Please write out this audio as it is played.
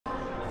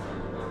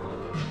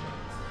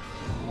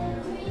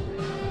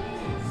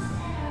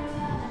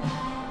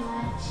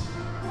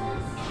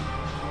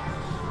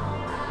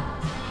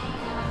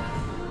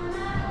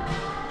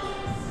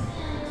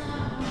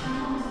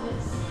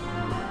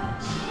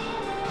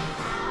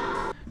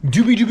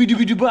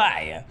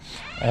Dubai.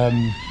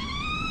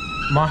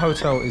 My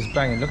hotel is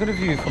banging. Look at the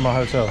view from my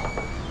hotel.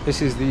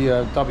 This is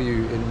the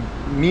W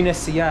in Mina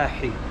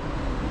Siyahi.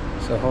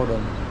 So hold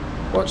on.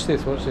 Watch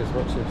this, watch this,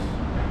 watch this.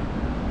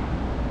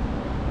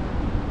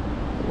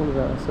 All of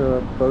that,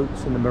 so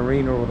boats in the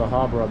marina or the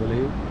harbour, I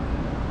believe.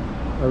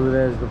 Over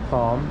there's the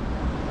palm.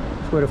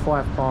 That's where the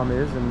 5 palm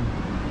is and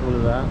all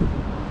of that.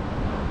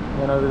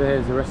 And over there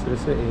is the rest of the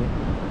city.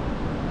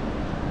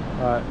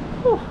 Alright.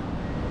 Look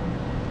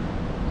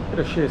at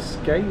the sheer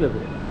scale of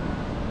it.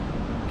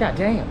 God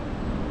damn.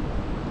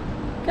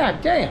 God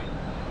damn.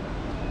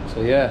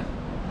 So yeah.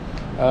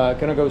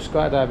 Gonna go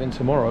skydiving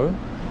tomorrow.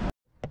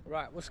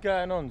 Right, what's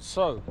going on?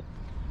 So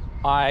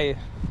I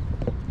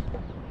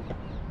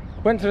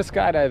went to the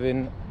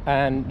skydiving,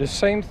 and the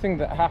same thing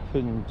that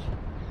happened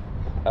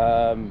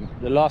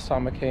the last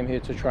time I came here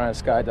to try and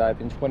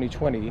skydive in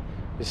 2020,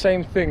 the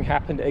same thing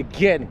happened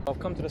again. I've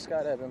come to the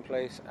skydiving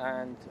place,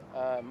 and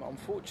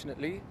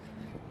unfortunately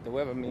the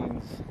weather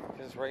means,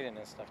 because it's raining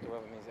and stuff, the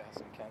weather means it has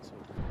to be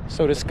cancelled.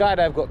 So the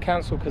skydive got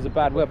cancelled because of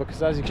bad weather,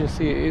 because as you can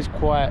see it is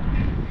quite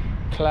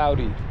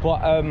cloudy,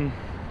 but I've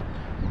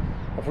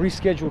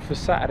rescheduled for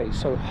Saturday,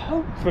 so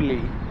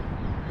hopefully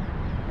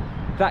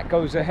that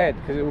goes ahead,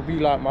 because it will be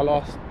like my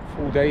last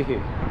full day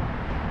here.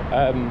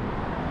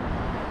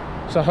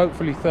 So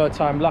hopefully 3rd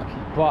time lucky.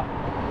 But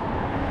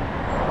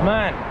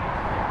man,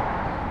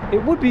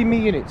 it would be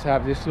me in it to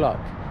have this luck.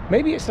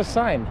 Maybe it's a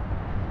sign.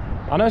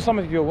 I know some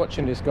of you are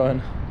watching this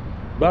going,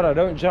 brother,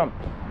 don't jump.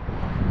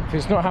 If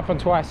it's not happened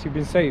twice, you've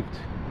been saved.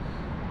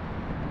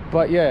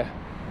 But yeah,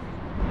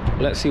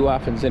 let's see what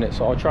happens in it.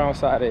 So I'll try on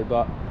Saturday,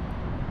 but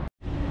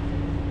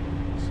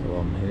so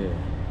I'm here.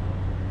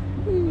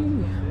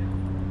 Whee.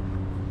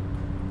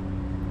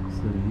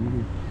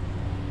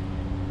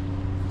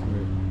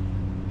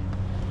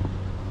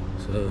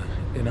 So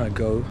in I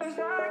go.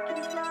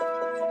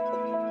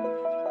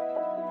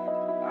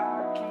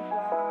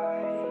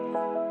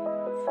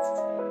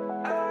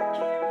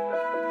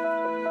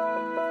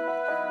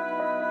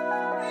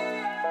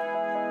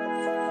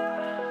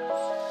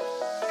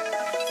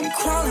 I'm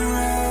crawling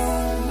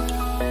around,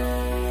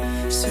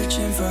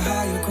 searching for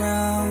higher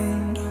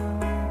ground.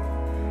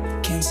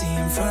 Can't see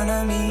in front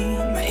of me,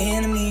 my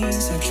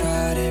enemies. I've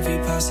tried every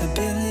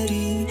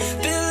possibility,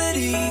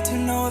 ability to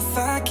know if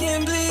I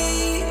can bleed.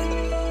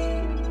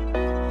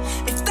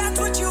 If that's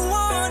what you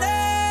wanted,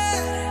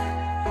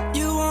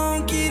 you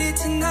won't get it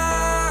tonight.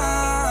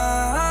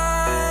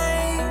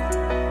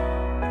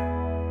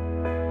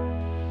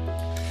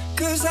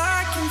 'Cause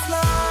I can fly.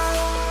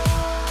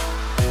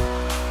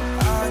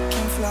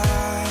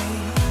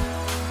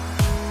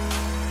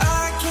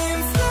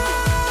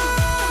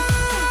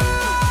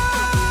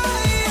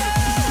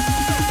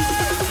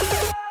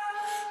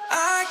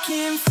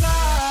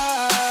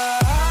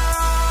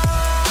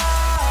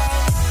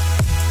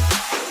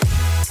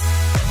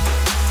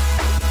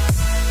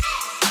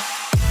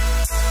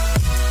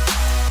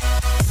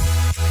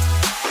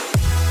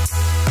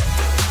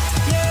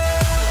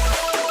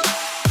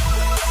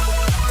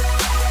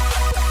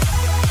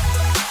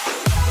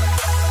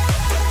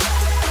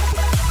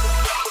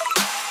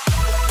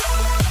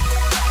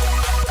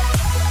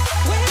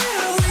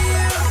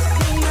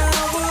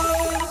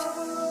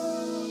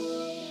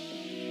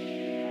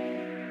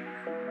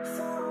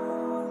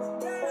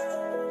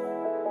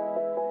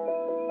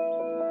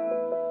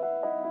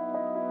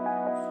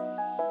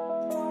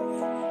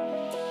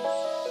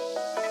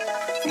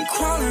 I'm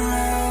crawling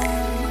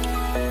around,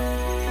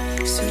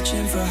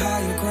 searching for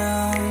higher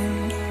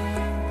ground.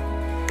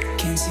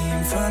 Can't see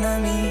in front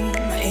of me,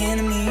 my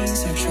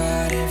enemies. I've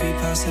tried every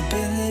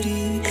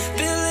possibility,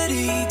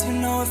 ability to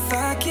know if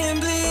I can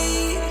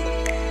bleed.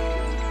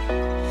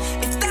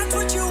 If that's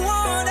what you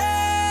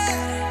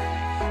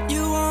wanted,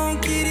 you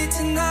won't get it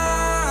tonight.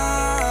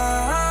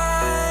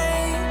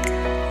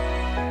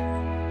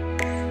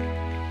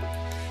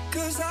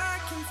 'Cause I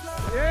can fly.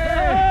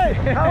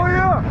 Hey, how are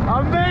you?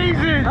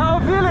 Amazing! How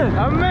are you feeling?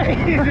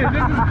 Amazing! This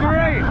is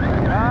great!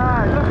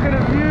 Ah, look at the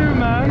view,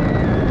 man!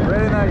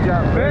 Very nice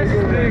job. Best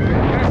thing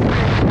ever.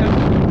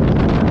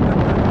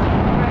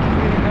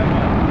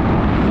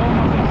 So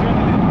much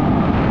adrenaline.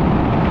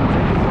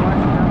 Thank you so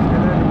much.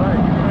 Get ready to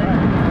bike.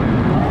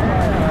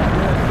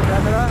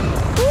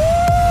 Woo!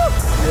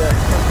 Yeah.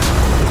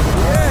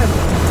 Yeah!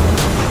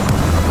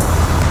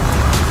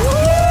 Woo!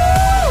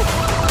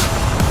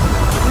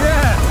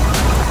 Yeah!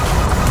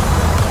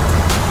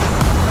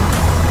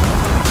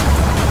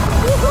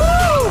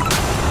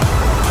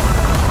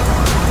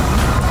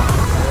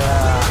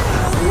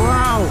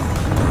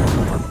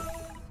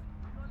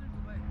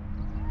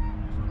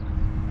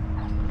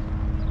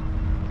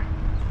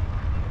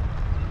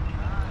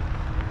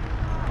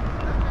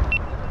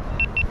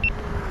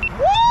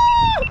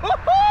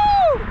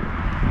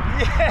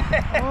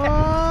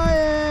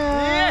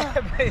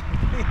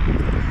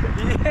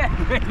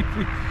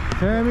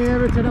 Tell me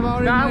everything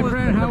about it, my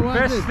friend. How was it?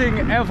 Best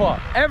thing ever.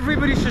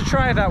 Everybody should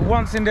try that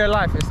once in their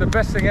life. It's the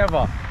best thing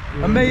ever.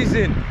 Yeah.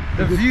 Amazing.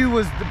 The view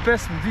was the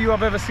best view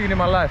I've ever seen in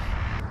my life.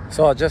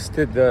 So I just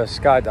did the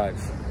skydive.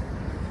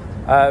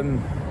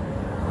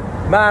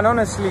 Man,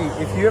 honestly,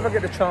 if you ever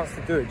get the chance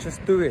to do it,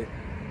 just do it.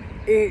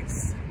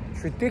 It's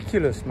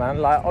ridiculous, man.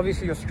 Like,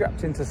 obviously you're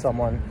strapped into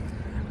someone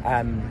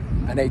and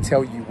they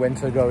tell you when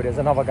to go. There's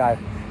another guy.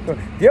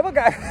 The other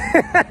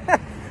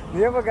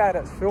guy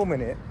that's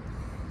filming it,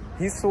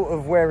 he's sort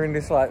of wearing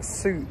this like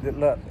suit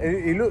that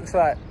he looks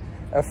like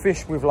a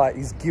fish with like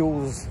his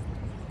gills,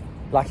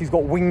 like he's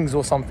got wings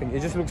or something.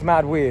 It just looks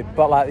mad weird,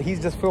 but like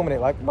he's just filming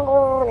it like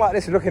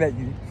this, looking at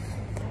you,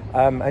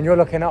 and you're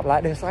looking up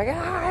like this, like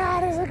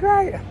this is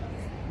great.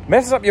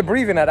 Messes up your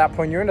breathing at that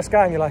point. You're in the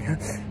sky and you're like,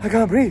 I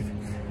can't breathe.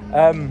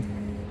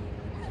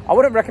 I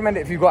wouldn't recommend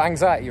it if you've got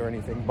anxiety or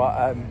anything,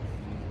 but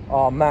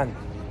oh man,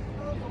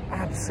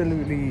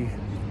 absolutely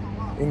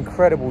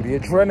incredible. The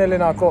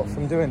adrenaline I got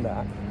from doing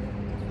that,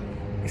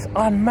 it's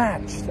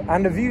unmatched.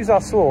 And the views I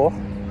saw,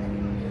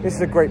 this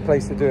is a great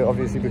place to do it,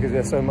 obviously, because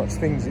there's so much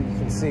things that you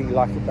can see,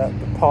 like the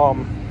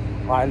Palm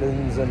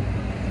Islands, and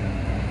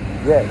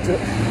yeah,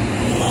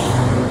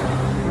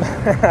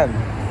 man,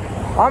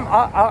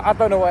 I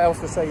don't know what else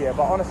to say here,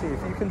 but honestly,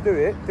 if you can do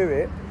it, do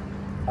it.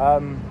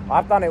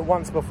 I've done it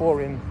once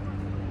before in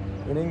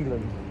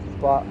England,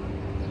 but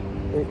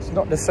it's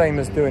not the same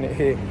as doing it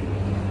here.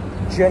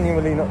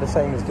 Genuinely not the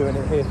same as doing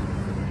it here.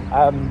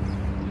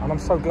 And I'm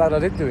so glad I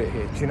did do it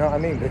here. Do you know what I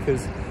mean?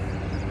 Because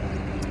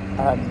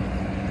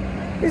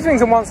these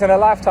things are once in a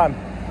lifetime.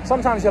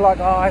 Sometimes you're like,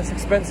 oh, it's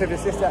expensive,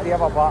 it's this, that, the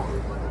other, but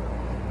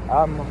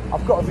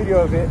I've got a video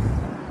of it,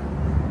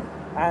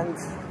 and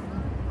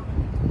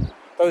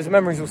those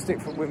memories will stick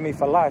with me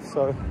for life.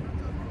 So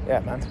yeah,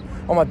 man,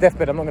 on my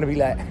deathbed, I'm not going to be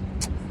like,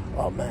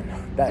 oh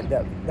man,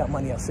 that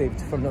money I saved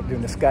from not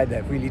doing the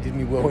skydive really did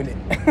me well in it.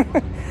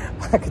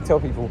 I could tell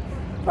people,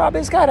 oh, I've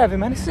been skydiving,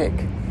 man, it's sick.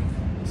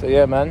 So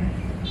yeah, man.